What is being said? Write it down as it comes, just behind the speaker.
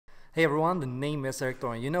Hey everyone, the name is Eric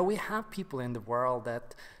Doran. You know, we have people in the world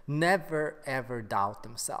that never ever doubt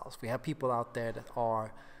themselves. We have people out there that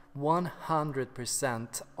are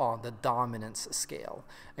 100% on the dominance scale.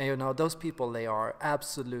 And you know, those people, they are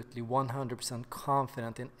absolutely 100%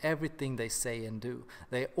 confident in everything they say and do.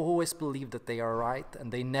 They always believe that they are right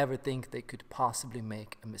and they never think they could possibly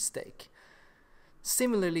make a mistake.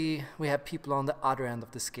 Similarly, we have people on the other end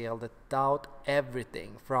of the scale that doubt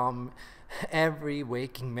everything from every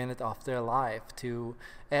waking minute of their life to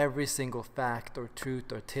every single fact or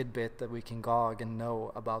truth or tidbit that we can gog and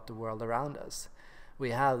know about the world around us.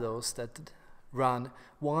 We have those that run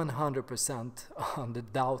 100% on the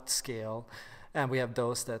doubt scale, and we have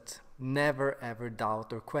those that never ever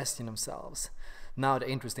doubt or question themselves. Now the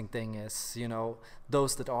interesting thing is, you know,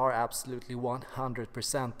 those that are absolutely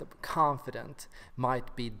 100% confident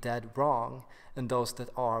might be dead wrong, and those that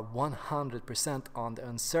are 100% on the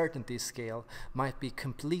uncertainty scale might be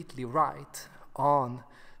completely right on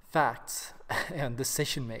facts and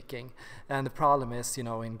decision making. And the problem is, you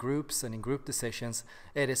know, in groups and in group decisions,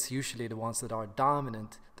 it is usually the ones that are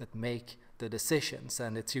dominant that make the decisions,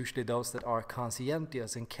 and it's usually those that are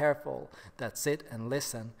conscientious and careful that sit and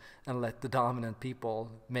listen and let the dominant people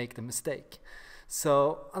make the mistake.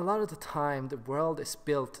 So a lot of the time the world is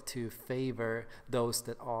built to favor those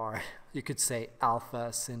that are, you could say,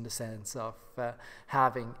 alphas, in the sense of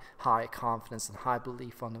having high confidence and high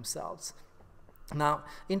belief on themselves. Now,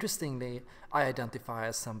 interestingly, I identify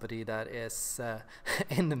as somebody that is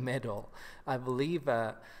in the middle. I believe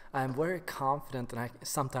I'm very confident, and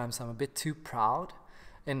sometimes I'm a bit too proud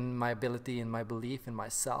in my ability and my belief in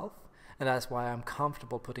myself, and that's why I'm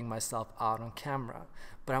comfortable putting myself out on camera.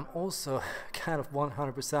 But I'm also kind of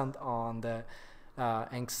 100% on the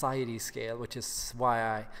anxiety scale, which is why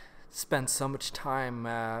I spent so much time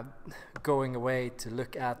going away to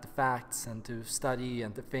look at the facts and to study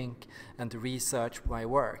and to think and to research my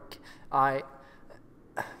work.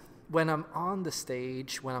 When I'm on the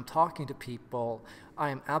stage, when I'm talking to people,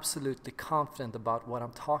 I am absolutely confident about what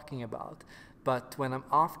I'm talking about. But when I'm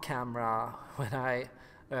off camera, when I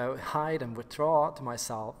hide and withdraw to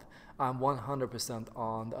myself, I'm 100%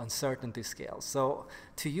 on the uncertainty scale. So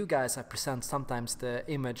to you guys, I present sometimes the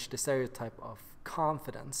image, the stereotype of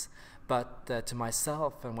confidence, but to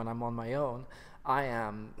myself and when I'm on my own, I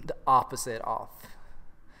am the opposite of.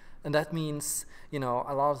 And that means, you know,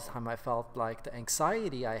 a lot of the time I felt like the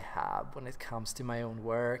anxiety I have when it comes to my own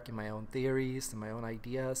work and my own theories and my own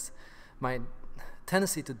ideas, my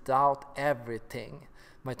tendency to doubt everything,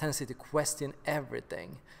 my tendency to question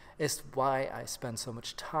everything, is why I spend so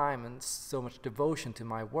much time and so much devotion to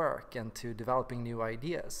my work and to developing new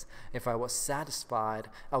ideas. If I was satisfied,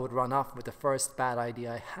 I would run off with the first bad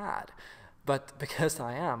idea I had. But because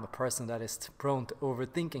I am a person that is prone to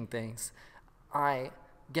overthinking things, I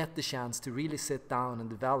get the chance to really sit down and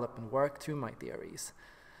develop and work through my theories.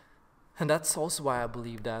 And that's also why I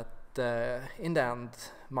believe that in the end,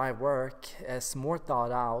 my work is more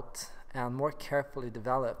thought out and more carefully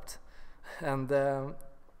developed. And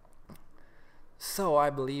so I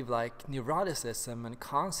believe like neuroticism and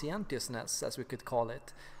conscientiousness, as we could call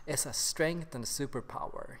it, is a strength and a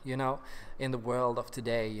superpower. You know, in the world of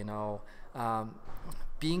today, you know,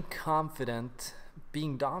 being confident,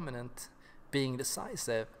 being dominant, being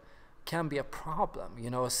decisive can be a problem. You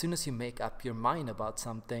know, as soon as you make up your mind about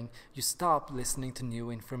something, you stop listening to new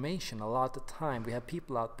information. A lot of the time we have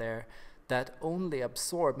people out there that only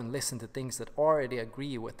absorb and listen to things that already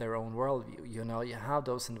agree with their own worldview. You know, you have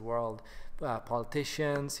those in the world,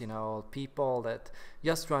 politicians, you know, people that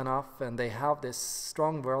just run off and they have this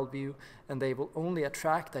strong worldview, and they will only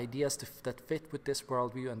attract ideas that fit with this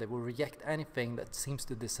worldview, and they will reject anything that seems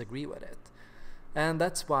to disagree with it. And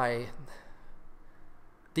that's why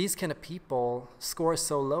these kind of people score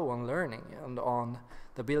so low on learning and on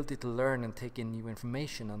the ability to learn and take in new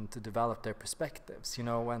information and to develop their perspectives. You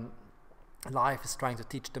know, when life is trying to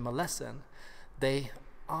teach them a lesson, they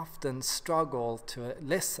often struggle to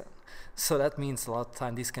listen. So that means a lot of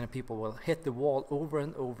time these kind of people will hit the wall over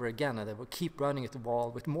and over again, and they will keep running at the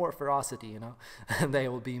wall with more ferocity, you know, and they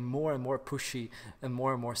will be more and more pushy and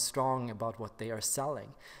more strong about what they are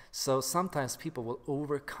selling. So sometimes people will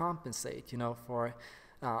overcompensate, you know, for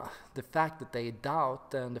the fact that they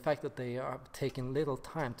doubt and the fact that they are taking little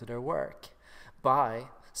time to their work by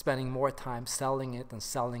spending more time selling it and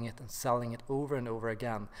selling it and selling it over and over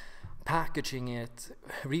again, packaging it,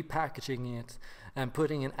 repackaging it, and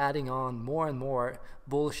putting and adding on more and more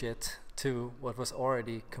bullshit to what was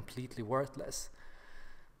already completely worthless.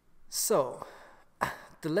 So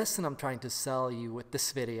the lesson I'm trying to sell you with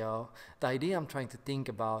this video, the idea I'm trying to think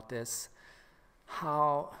about is,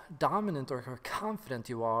 how dominant or how confident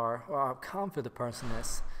you are, or how confident the person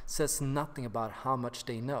is, says nothing about how much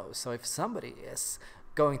they know. So if somebody is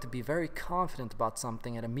going to be very confident about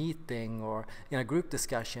something at a meeting or in a group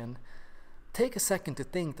discussion, take a second to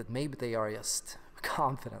think that maybe they are just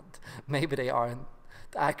confident. Maybe they aren't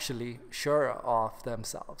actually sure of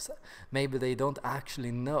themselves. Maybe they don't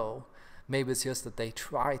actually know. Maybe it's just that they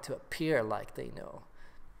try to appear like they know.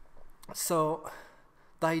 So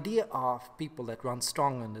the idea of people that run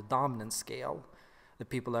strong on the dominant scale, the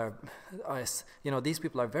people are, these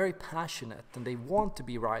people are very passionate and they want to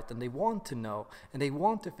be right and they want to know and they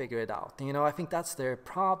want to figure it out. And, I think that's their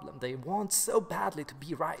problem. They want so badly to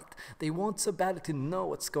be right. They want so badly to know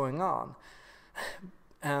what's going on.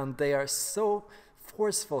 And they are so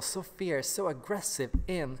forceful, so fierce, so aggressive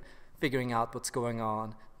in figuring out what's going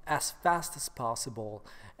on as fast as possible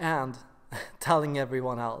and telling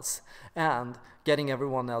everyone else and getting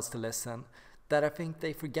everyone else to listen, that I think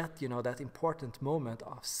they forget, that important moment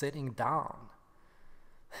of sitting down.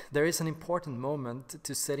 There is an important moment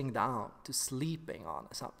to sitting down, to sleeping on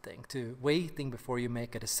something, to waiting before you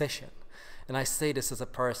make a decision. And I say this as a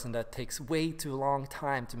person that takes way too long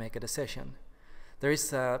time to make a decision. There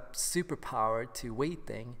is a superpower to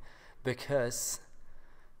waiting because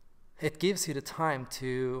it gives you the time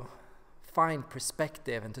to find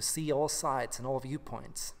perspective and to see all sides and all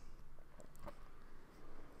viewpoints.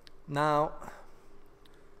 Now,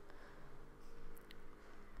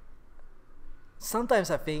 sometimes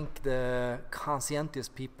I think the conscientious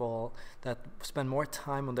people that spend more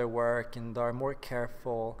time on their work and are more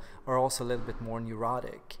careful are also a little bit more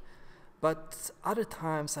neurotic. But other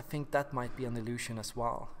times I think that might be an illusion as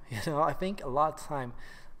well. I think a lot of time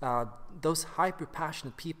those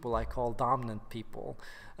hyper-passionate people I call dominant people,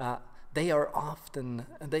 they are often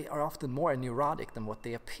more neurotic than what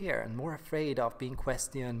they appear, and more afraid of being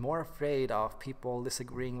questioned, more afraid of people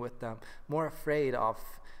disagreeing with them, more afraid of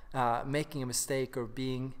making a mistake or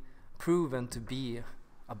being proven to be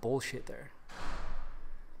a bullshitter.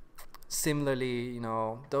 Similarly,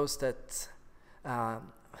 those that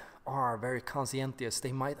are very conscientious,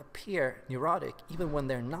 they might appear neurotic even when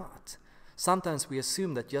they're not. Sometimes we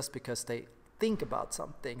assume that just because they think about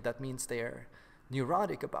something, that means they're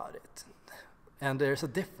neurotic about it. And there's a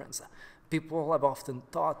difference. People have often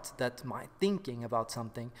thought that my thinking about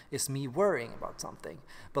something is me worrying about something.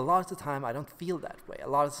 But a lot of the time I don't feel that way. A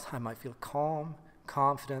lot of the time I feel calm,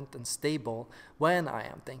 confident, and stable when I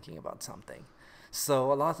am thinking about something.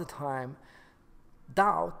 So a lot of the time,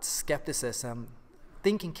 doubt, skepticism,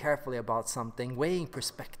 thinking carefully about something, weighing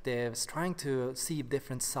perspectives, trying to see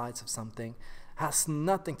different sides of something, has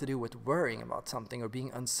nothing to do with worrying about something or being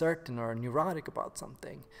uncertain or neurotic about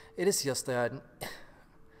something. It is just and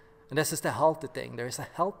this is the healthy thing. There is a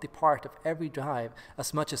healthy part of every drive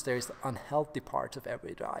as much as there is the unhealthy part of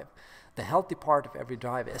every drive. The healthy part of every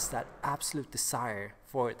drive is that absolute desire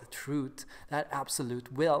for the truth, that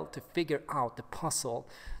absolute will to figure out the puzzle,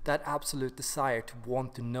 that absolute desire to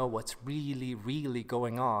want to know what's really, really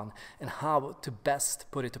going on and how to best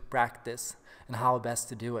put it to practice and how best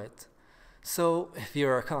to do it. So if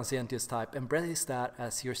you're a conscientious type, embrace that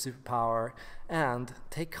as your superpower and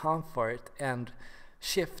take comfort and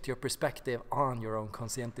shift your perspective on your own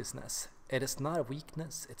conscientiousness. It is not a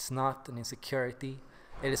weakness, it's not an insecurity,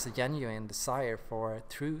 it is a genuine desire for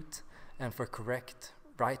truth and for correct,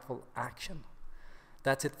 rightful action.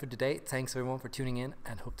 That's it for today. Thanks everyone for tuning in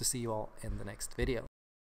and hope to see you all in the next video.